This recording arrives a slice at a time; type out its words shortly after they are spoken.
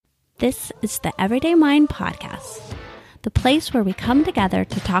This is the Everyday Mind podcast, the place where we come together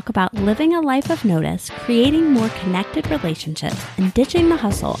to talk about living a life of notice, creating more connected relationships, and ditching the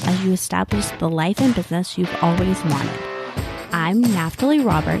hustle as you establish the life and business you've always wanted. I'm Naftali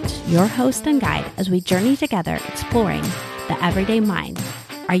Roberts, your host and guide as we journey together exploring the Everyday Mind.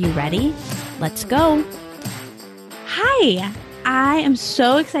 Are you ready? Let's go. Hi, I am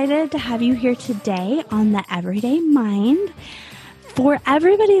so excited to have you here today on the Everyday Mind. For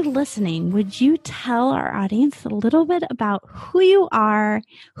everybody listening, would you tell our audience a little bit about who you are,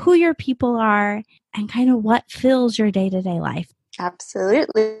 who your people are, and kind of what fills your day-to-day life?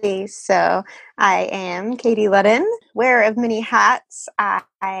 Absolutely. So I am Katie Ludden, wearer of many hats.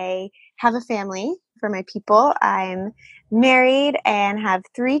 I have a family for my people. I'm married and have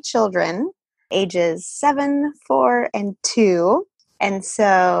 3 children, ages 7, 4, and 2. And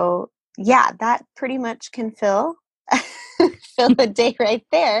so, yeah, that pretty much can fill a day right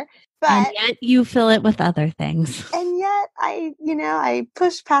there. But And yet you fill it with other things. And yet I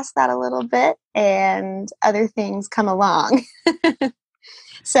push past that a little bit and other things come along.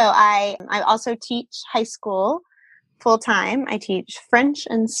 So I also teach high school full time. I teach French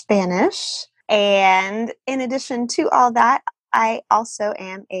and Spanish. And in addition to all that, I also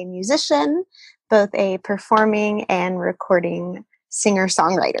am a musician, both a performing and recording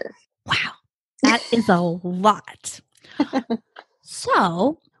singer-songwriter. Wow, that is a lot.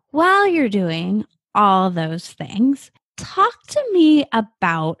 So while you're doing all those things, talk to me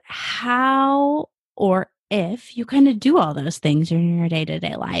about how or if you kind of do all those things in your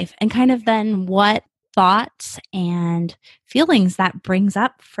day-to-day life and kind of then what thoughts and feelings that brings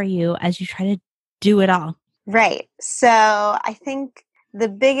up for you as you try to do it all. Right. So I think the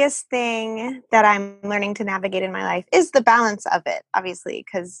biggest thing that I'm learning to navigate in my life is the balance of it, obviously,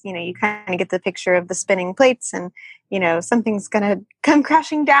 because, you kind of get the picture of the spinning plates and, something's going to come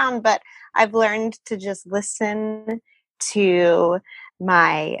crashing down. But I've learned to just listen to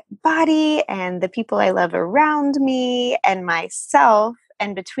my body and the people I love around me and myself.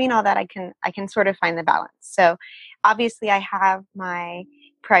 And between all that, I can sort of find the balance. So obviously I have my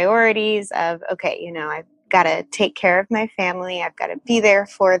priorities of, okay, I've got to take care of my family. I've got to be there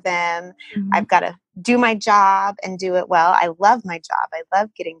for them. Mm-hmm. I've got to do my job and do it well. I love my job. I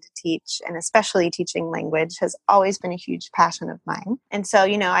love getting to teach, and especially teaching language has always been a huge passion of mine. And so,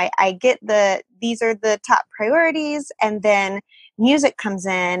 I get these are the top priorities, and then music comes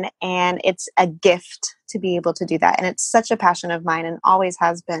in, and it's a gift to be able to do that. And it's such a passion of mine and always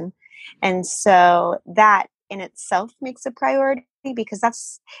has been. And so that in itself makes a priority,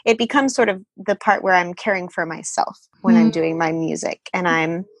 because it becomes sort of the part where I'm caring for myself when I'm doing my music, and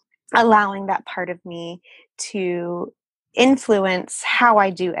I'm allowing that part of me to influence how I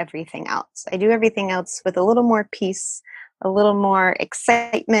do everything else. I do everything else with a little more peace, a little more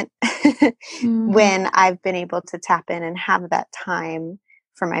excitement when I've been able to tap in and have that time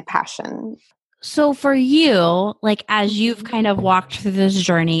for my passion. So for you, like as you've kind of walked through this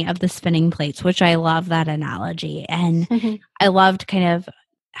journey of the spinning plates, which I love that analogy. And I loved kind of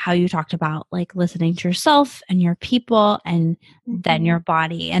how you talked about like listening to yourself and your people and then your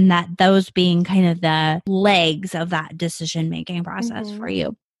body, and that those being kind of the legs of that decision-making process for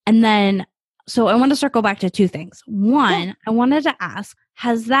you. And then, so I want to circle back to 2 things. One, I wanted to ask,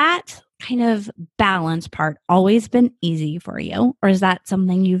 has that kind of balance part always been easy for you, or is that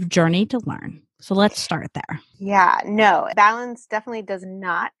something you've journeyed to learn? So let's start there. Yeah, no, balance definitely does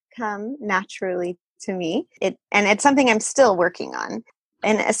not come naturally to me. It's something I'm still working on.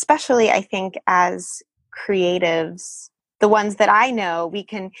 And especially I think as creatives, the ones that I know, we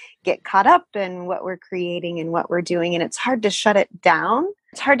can get caught up in what we're creating and what we're doing, and it's hard to shut it down.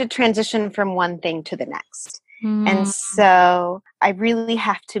 It's hard to transition from one thing to the next. And so I really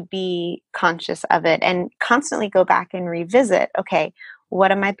have to be conscious of it and constantly go back and revisit, okay,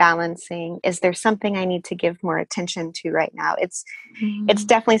 what am I balancing? Is there something I need to give more attention to right now? It's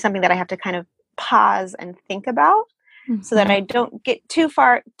definitely something that I have to kind of pause and think about so that I don't get too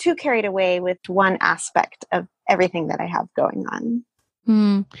carried away with one aspect of everything that I have going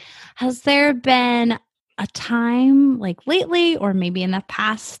on. Has there been a time like lately or maybe in the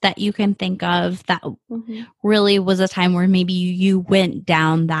past that you can think of that really was a time where maybe you went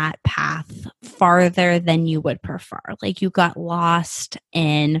down that path farther than you would prefer? Like you got lost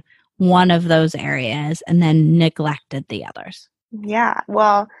in one of those areas and then neglected the others? Yeah,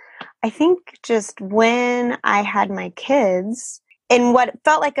 well, I think just when I had my kids, in what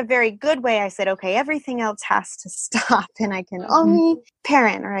felt like a very good way, I said, okay, everything else has to stop and I can only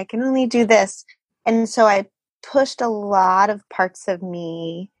parent or I can only do this. And so I pushed a lot of parts of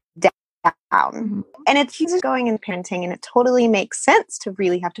me down. And it's just going in parenting, and it totally makes sense to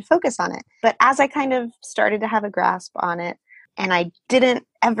really have to focus on it. But as I kind of started to have a grasp on it, and I didn't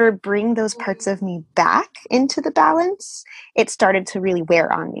ever bring those parts of me back into the balance, it started to really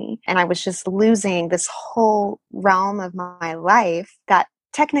wear on me. And I was just losing this whole realm of my life that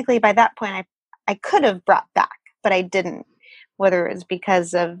technically by that point I could have brought back, but I didn't. Whether it was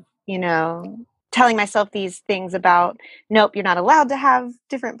because of, telling myself these things about, nope, you're not allowed to have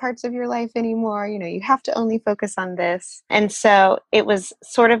different parts of your life anymore. You have to only focus on this. And so it was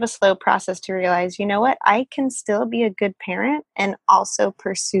sort of a slow process to realize, you know what, I can still be a good parent and also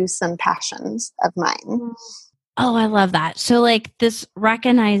pursue some passions of mine. Oh, I love that. So like this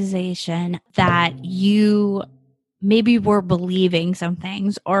recognition that you maybe were believing some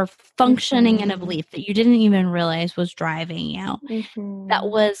things or functioning in a belief that you didn't even realize was driving you, that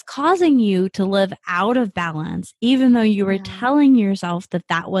was causing you to live out of balance, even though you were telling yourself that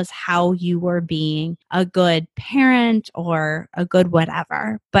that was how you were being a good parent or a good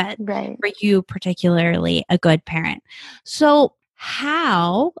whatever, but for you particularly a good parent. So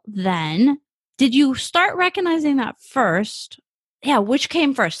how then did you start recognizing that first? Yeah, which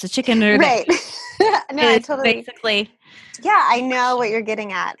came first, the chicken or the egg? No, I totally. Basically. Yeah, I know what you're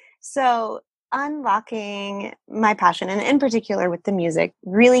getting at. So unlocking my passion, and in particular with the music,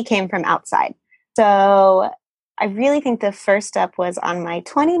 really came from outside. So I really think the first step was on my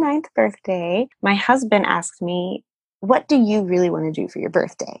 29th birthday. My husband asked me, what do you really want to do for your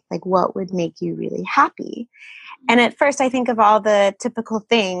birthday? Like, what would make you really happy? And at first I think of all the typical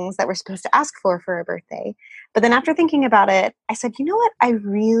things that we're supposed to ask for a birthday. But then after thinking about it, I said, you know what I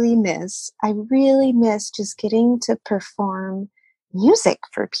really miss? I really miss just getting to perform music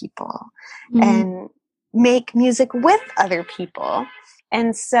for people and make music with other people.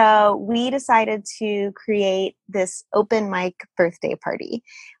 And so we decided to create this open mic birthday party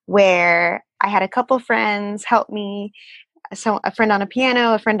where I had a couple friends help me. So a friend on a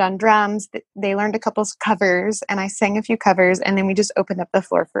piano, a friend on drums. They learned a couple covers, and I sang a few covers, and then we just opened up the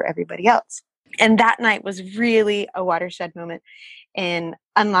floor for everybody else. And that night was really a watershed moment in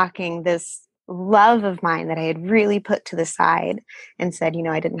unlocking this love of mine that I had really put to the side and said,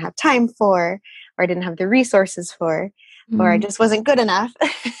 I didn't have time for, or I didn't have the resources for, or I just wasn't good enough.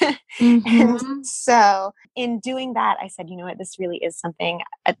 And so in doing that, I said, you know what, this really is something.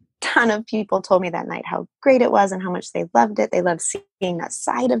 A ton of people told me that night how great it was and how much they loved it. They loved seeing that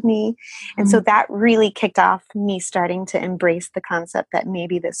side of me. And so that really kicked off me starting to embrace the concept that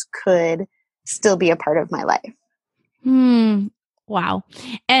maybe this could still be a part of my life. Wow.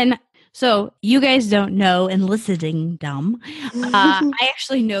 And so you guys don't know, and listening dumb, I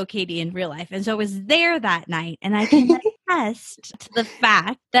actually know Katie in real life. And so I was there that night, and I can attest to the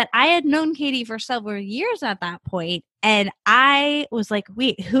fact that I had known Katie for several years at that point. And I was like,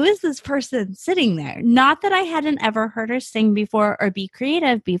 wait, who is this person sitting there? Not that I hadn't ever heard her sing before or be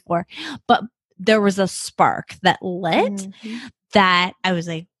creative before, but there was a spark that lit that I was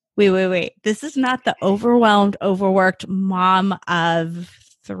like, wait. This is not the overwhelmed, overworked mom of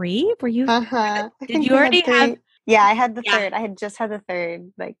 3. Were you? Did you already have? Yeah, I had the third. I had just had the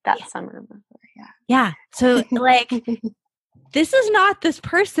third, like that summer before. Yeah. So like, this is not this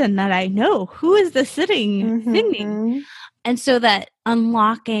person that I know. Who is this singing? And so that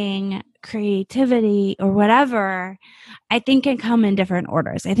unlocking creativity or whatever, I think can come in different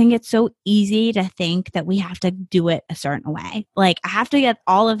orders. I think it's so easy to think that we have to do it a certain way. Like I have to get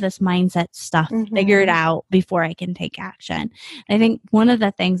all of this mindset stuff figured out before I can take action. And I think one of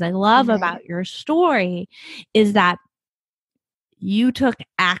the things I love about your story is that you took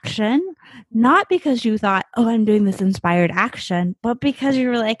action, not because you thought, oh, I'm doing this inspired action, but because you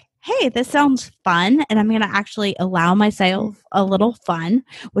were like, hey, this sounds fun, and I'm going to actually allow myself a little fun,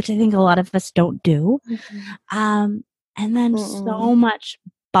 which I think a lot of us don't do. And then so much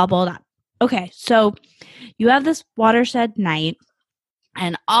bubbled up. Okay, so you have this watershed night,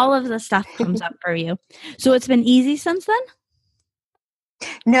 and all of the stuff comes up for you. So it's been easy since then?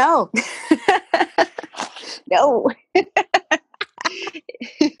 No. No.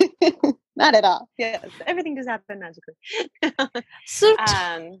 Not at all. Yes, everything just happened magically. So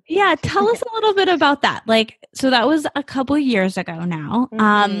tell us a little bit about that. Like, so that was a couple years ago now.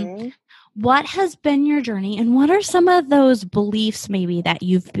 What has been your journey, and what are some of those beliefs maybe that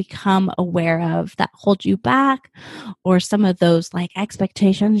you've become aware of that hold you back, or some of those like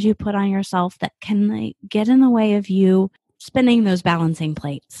expectations you put on yourself that can like get in the way of you spinning those balancing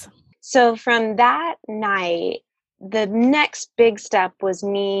plates? So from that night, the next big step was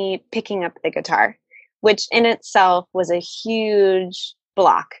me picking up the guitar, which in itself was a huge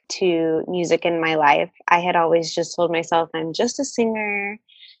block to music in my life. I had always just told myself I'm just a singer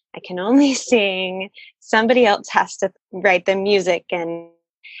I can only sing. Somebody else has to write the music and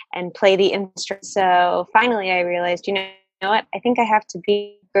play the instrument. So finally I realized, you know what? I think I have to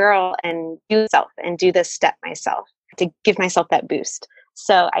be a girl and do self and do this step myself to give myself that boost.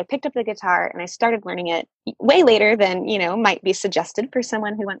 So I picked up the guitar and I started learning it way later than, might be suggested for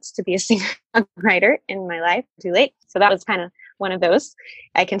someone who wants to be a singer-songwriter in my life. Too late. So that was kind of one of those.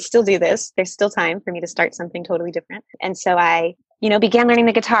 I can still do this. There's still time for me to start something totally different. And so I, began learning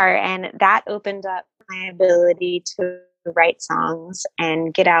the guitar, and that opened up my ability to write songs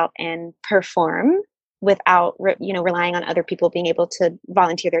and get out and perform without, relying on other people being able to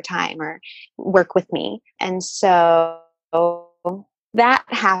volunteer their time or work with me. And so that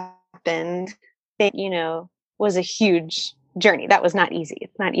happened. That, was a huge journey. That was not easy.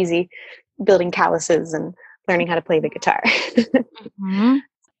 It's not easy building calluses and learning how to play the guitar. Mm-hmm.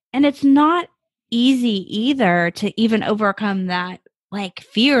 And it's not easy either to even overcome that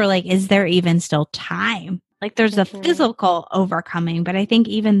fear. Is there even still time? There's a physical overcoming, but I think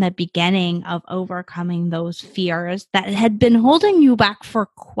even the beginning of overcoming those fears that had been holding you back for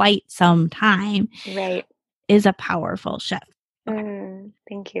quite some time, right, is a powerful shift.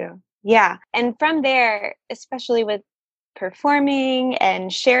 Thank you. Yeah. And from there, especially with performing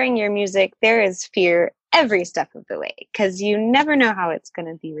and sharing your music, there is fear every step of the way because you never know how it's going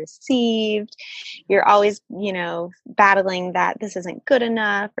to be received. You're always, battling that this isn't good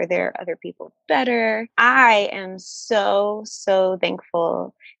enough or there are other people better. I am so, so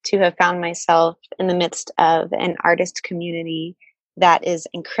thankful to have found myself in the midst of an artist community that is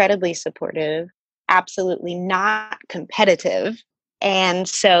incredibly supportive, absolutely not competitive. And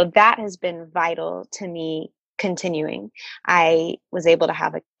so that has been vital to me continuing. I was able to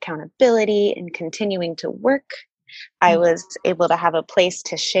have accountability in continuing to work. I was able to have a place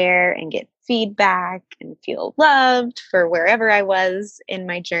to share and get feedback and feel loved for wherever I was in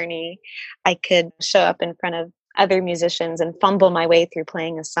my journey. I could show up in front of other musicians and fumble my way through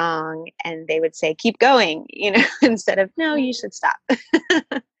playing a song, and they would say, keep going, instead of, no, you should stop.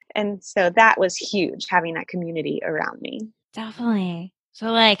 And so that was huge, having that community around me. Definitely.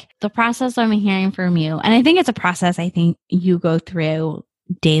 So the process I'm hearing from you, and I think it's a process I think you go through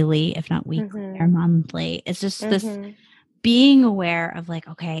daily, if not weekly or monthly. It's just this being aware of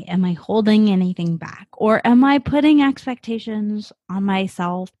okay, am I holding anything back? Or am I putting expectations on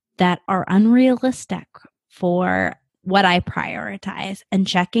myself that are unrealistic for what I prioritize? And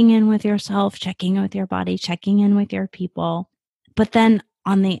checking in with yourself, checking in with your body, checking in with your people. But then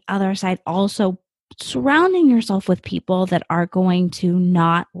on the other side, also surrounding yourself with people that are going to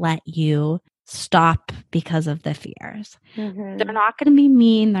not let you stop because of the fears. They're not going to be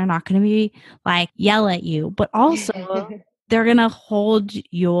mean. They're not going to be yell at you, but also they're going to hold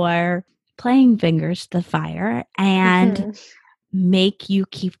your playing fingers to the fire and make you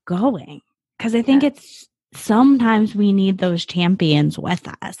keep going. Because I think it's sometimes we need those champions with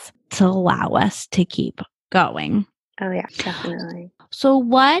us to allow us to keep going. Oh, yeah, definitely. So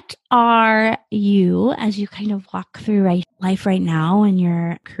what are you, as you kind of walk through life right now and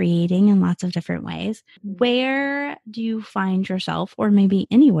you're creating in lots of different ways, where do you find yourself, or maybe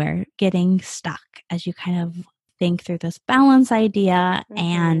anywhere, getting stuck as you kind of think through this balance idea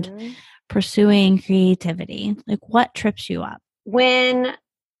and pursuing creativity? What trips you up? When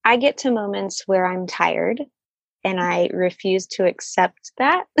I get to moments where I'm tired and I refuse to accept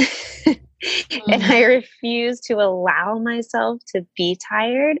that, and I refuse to allow myself to be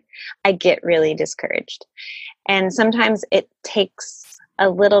tired, I get really discouraged. And sometimes it takes a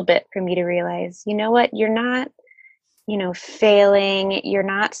little bit for me to realize, you know what, you're not, failing. You're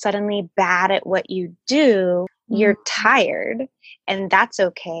not suddenly bad at what you do. You're tired, and that's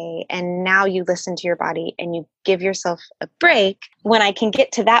okay. And now you listen to your body and you give yourself a break. When I can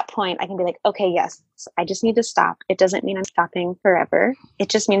get to that point, I can be like, okay, yes, I just need to stop. It doesn't mean I'm stopping forever. It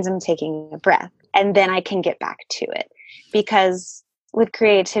just means I'm taking a breath. And then I can get back to it. Because with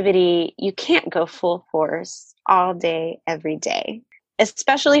creativity, you can't go full force all day, every day.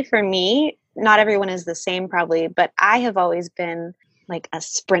 Especially for me, not everyone is the same probably, but I have always been like a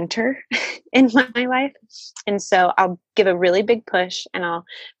sprinter in my life. And so I'll give a really big push and I'll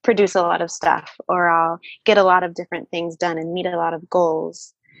produce a lot of stuff, or I'll get a lot of different things done and meet a lot of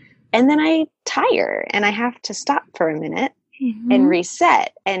goals. And then I tire and I have to stop for a minute and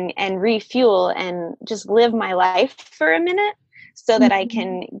reset and refuel and just live my life for a minute so that I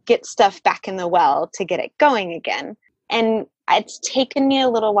can get stuff back in the well to get it going again. And it's taken me a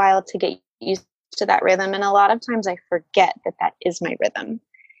little while to get used to that rhythm. And a lot of times I forget that that is my rhythm.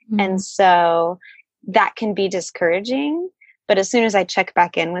 And so that can be discouraging. But as soon as I check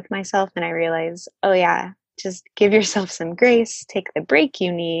back in with myself and I realize, oh yeah, just give yourself some grace, take the break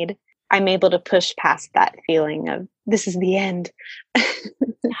you need, I'm able to push past that feeling of this is the end.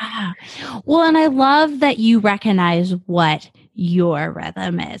 Yeah. Well, and I love that you recognize what your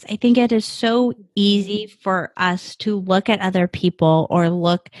rhythm is. I think it is so easy for us to look at other people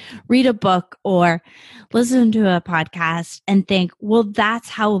or read a book or listen to a podcast and think, well, that's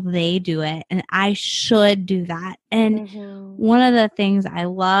how they do it. And I should do that. And one of the things I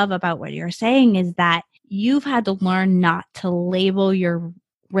love about what you're saying is that you've had to learn not to label your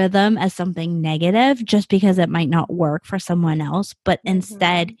rhythm as something negative just because it might not work for someone else, but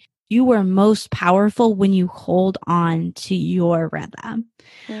instead you were most powerful when you hold on to your rhythm.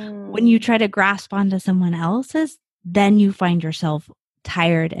 When you try to grasp onto someone else's, then you find yourself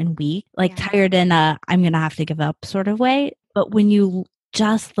tired and weak, like tired in a I'm going to have to give up sort of way. But when you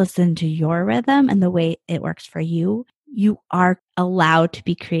just listen to your rhythm and the way it works for you, you are allowed to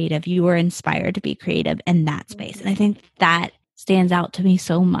be creative. You are inspired to be creative in that space. And I think that stands out to me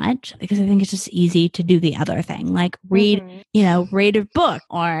so much because I think it's just easy to do the other thing, like read a book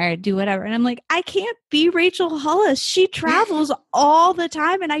or do whatever. And I'm like, I can't be Rachel Hollis. She travels all the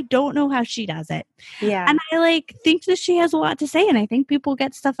time and I don't know how she does it. Yeah. And I think that she has a lot to say and I think people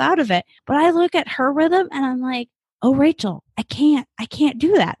get stuff out of it. But I look at her rhythm and I'm like, oh, Rachel, I can't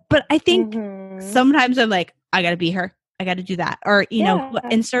do that. But I think sometimes I'm like, I got to be her. I got to do that. Or,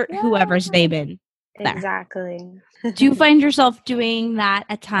 insert whoever's name in there. Exactly. Do you find yourself doing that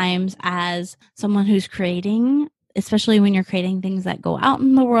at times as someone who's creating, especially when you're creating things that go out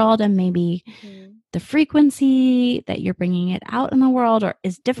in the world and maybe the frequency that you're bringing it out in the world or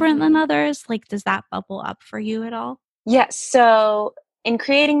is different than others? Like, does that bubble up for you at all? Yes. So in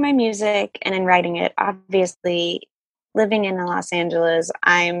creating my music and in writing it, obviously living in Los Angeles,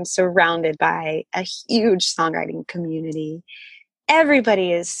 I'm surrounded by a huge songwriting community.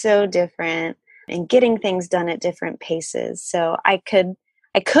 Everybody is so different and getting things done at different paces. So I could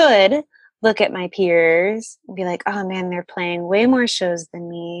look at my peers and be like, oh man, they're playing way more shows than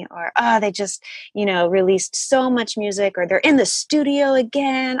me, or they just, released so much music, or they're in the studio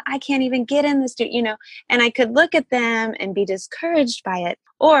again. I can't even get in the studio, and I could look at them and be discouraged by it.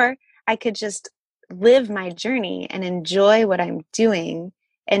 Or I could just live my journey and enjoy what I'm doing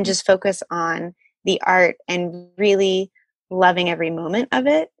and just focus on the art and really loving every moment of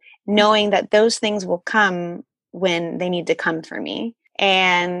it, knowing that those things will come when they need to come for me.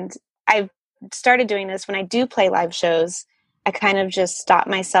 And I've started doing this when I do play live shows. I kind of just stop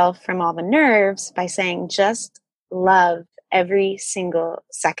myself from all the nerves by saying, just love every single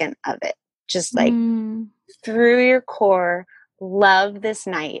second of it. Just through your core, love this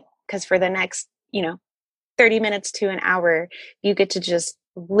night. Because for the next, 30 minutes to an hour, you get to just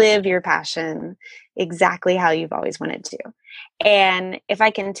live your passion exactly how you've always wanted to. And if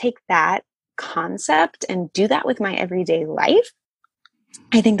I can take that concept and do that with my everyday life,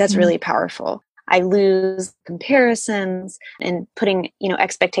 I think that's really powerful. I lose comparisons and putting,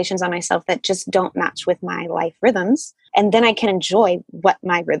 expectations on myself that just don't match with my life rhythms. And then I can enjoy what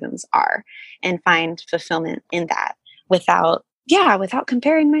my rhythms are and find fulfillment in that without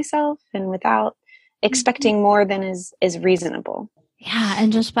comparing myself and without expecting more than is reasonable. Yeah.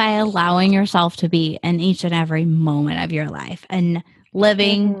 And just by allowing yourself to be in each and every moment of your life and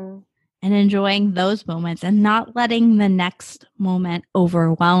living and enjoying those moments and not letting the next moment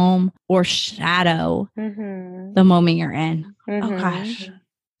overwhelm or shadow the moment you're in. Oh gosh.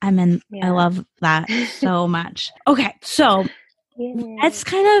 I love that so much. Okay. So let's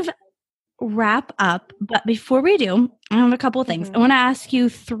kind of wrap up. But before we do, I have a couple of things. I want to ask you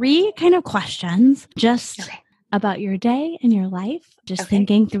 3 kind of questions just about your day and your life, just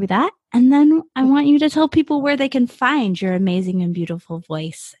thinking through that. And then I want you to tell people where they can find your amazing and beautiful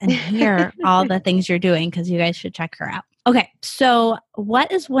voice and hear all the things you're doing, because you guys should check her out. Okay. So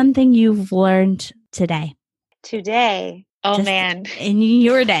what is one thing you've learned today? Today? Oh, just man. In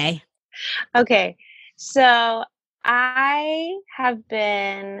your day. Okay. So I have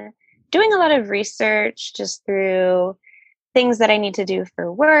been doing a lot of research just through things that I need to do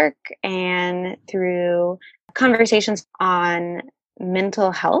for work and through conversations on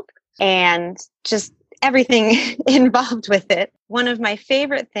mental health and just everything involved with it. One of my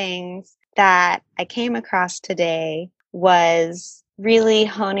favorite things that I came across today was really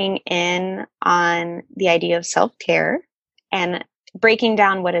honing in on the idea of self-care and breaking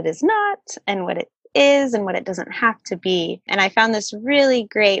down what it is not and what it is and what it doesn't have to be. And I found this really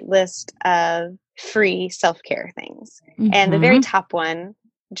great list of free self-care things. And the very top one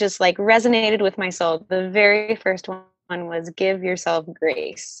just resonated with my soul. The very first one was give yourself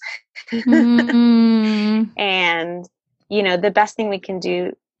grace. And, the best thing we can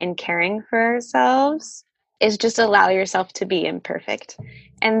do in caring for ourselves is just allow yourself to be imperfect.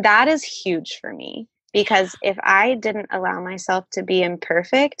 And that is huge for me, because if I didn't allow myself to be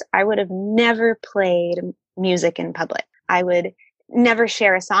imperfect, I would have never played music in public. I would never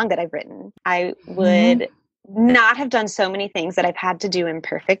share a song that I've written. I would not have done so many things that I've had to do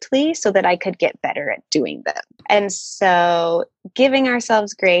imperfectly so that I could get better at doing them. And so giving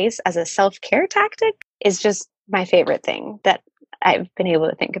ourselves grace as a self-care tactic is just my favorite thing that I've been able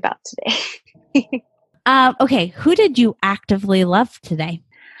to think about today. Okay. Who did you actively love today?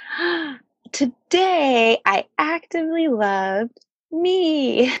 Today, I actively loved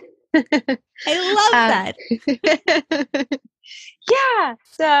me. I love that. Yeah.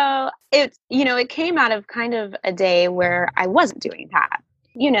 So it came out of kind of a day where I wasn't doing that.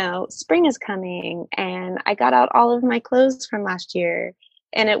 Spring is coming and I got out all of my clothes from last year,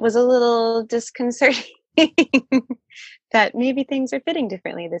 and it was a little disconcerting that maybe things are fitting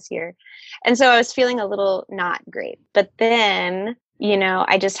differently this year. And so I was feeling a little not great. But then,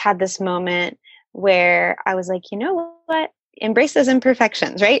 I just had this moment where I was like, you know what? Embrace those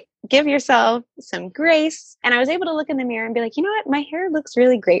imperfections, right? Give yourself some grace. And I was able to look in the mirror and be like, you know what? My hair looks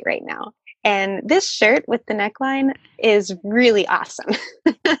really great right now. And this shirt with the neckline is really awesome.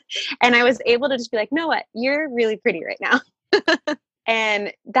 And I was able to just be like, you know what? You're really pretty right now.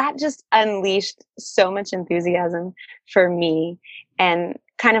 And that just unleashed so much enthusiasm for me. And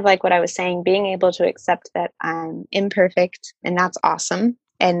kind of like what I was saying, being able to accept that I'm imperfect, and that's awesome.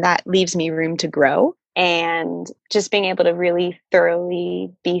 And that leaves me room to grow. And just being able to really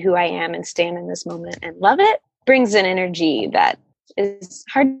thoroughly be who I am and stand in this moment and love it brings an energy that is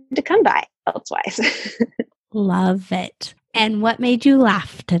hard to come by elsewise. Love it. And what made you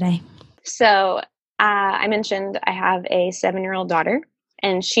laugh today? So I mentioned I have a 7-year-old daughter,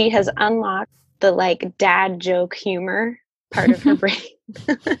 and she has unlocked the dad joke humor part of her brain.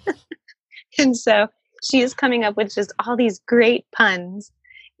 And so she is coming up with just all these great puns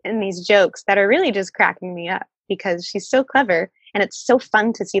and these jokes that are really just cracking me up, because she's so clever, and it's so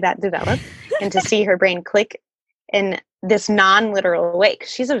fun to see that develop and to see her brain click in this non-literal way. 'Cause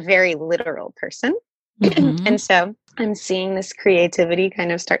she's a very literal person. Mm-hmm. And so I'm seeing this creativity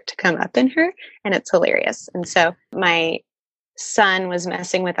kind of start to come up in her, and it's hilarious. And so my son was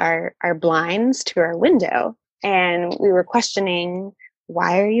messing with our blinds to our window, and we were questioning,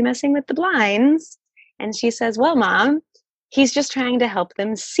 why are you messing with the blinds? And she says, well, Mom, he's just trying to help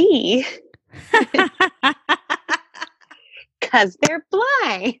them see because they're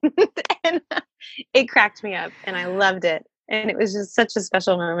blind. And it cracked me up, and I loved it. And it was just such a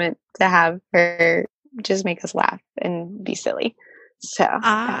special moment to have her just make us laugh and be silly. So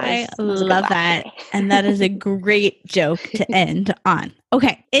I love that. And that is a great joke to end on.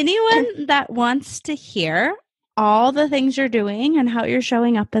 Okay. Anyone that wants to hear all the things you're doing and how you're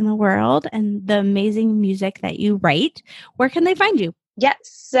showing up in the world and the amazing music that you write, where can they find you? Yes.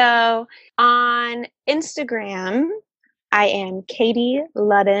 So on Instagram, I am Katie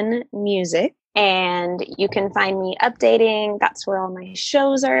Ludden Music, and you can find me updating. That's where all my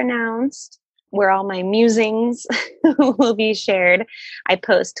shows are announced, where all my musings will be shared. I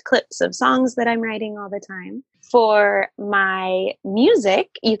post clips of songs that I'm writing all the time. For my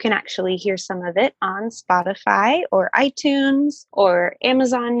music, you can actually hear some of it on Spotify or iTunes or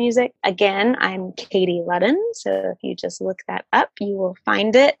Amazon Music. Again, I'm Katie Ludden, so if you just look that up, you will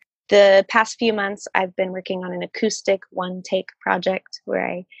find it. The past few months, I've been working on an acoustic one-take project where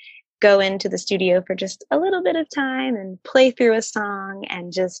I go into the studio for just a little bit of time and play through a song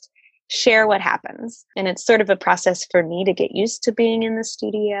and just share what happens. And it's sort of a process for me to get used to being in the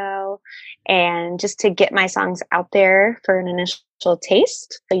studio and just to get my songs out there for an initial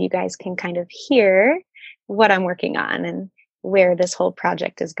taste, so you guys can kind of hear what I'm working on and where this whole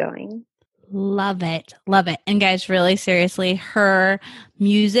project is going. Love it. Love it. And guys, really seriously, her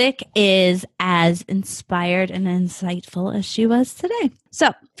music is as inspired and insightful as she was today.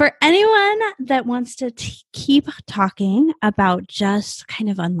 So for anyone that wants to keep talking about just kind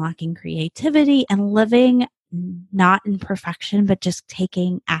of unlocking creativity and living not in perfection, but just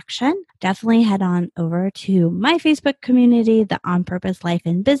taking action, definitely head on over to my Facebook community, the On Purpose Life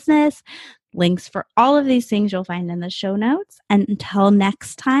and Business. Links for all of these things you'll find in the show notes. And until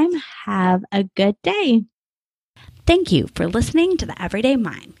next time, have a good day. Thank you for listening to The Everyday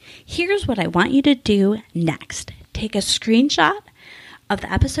Mind. Here's what I want you to do next. Take a screenshot of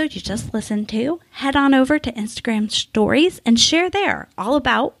the episode you just listened to, head on over to Instagram stories and share there all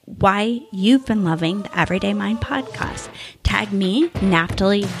about why you've been loving the Everyday Mind podcast. Tag me,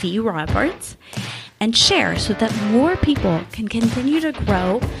 Naftali V. Roberts, and share so that more people can continue to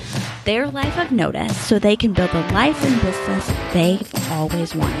grow their life of notice so they can build the life and business they've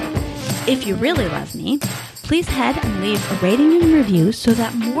always wanted. If you really love me, please head and leave a rating and review so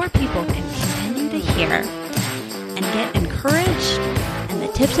that more people can continue to hear and get encouraged and the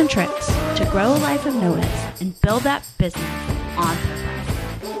tips and tricks to grow a life of notice and build that business on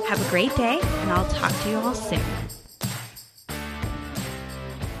purpose. Have a great day, and I'll talk to you all soon.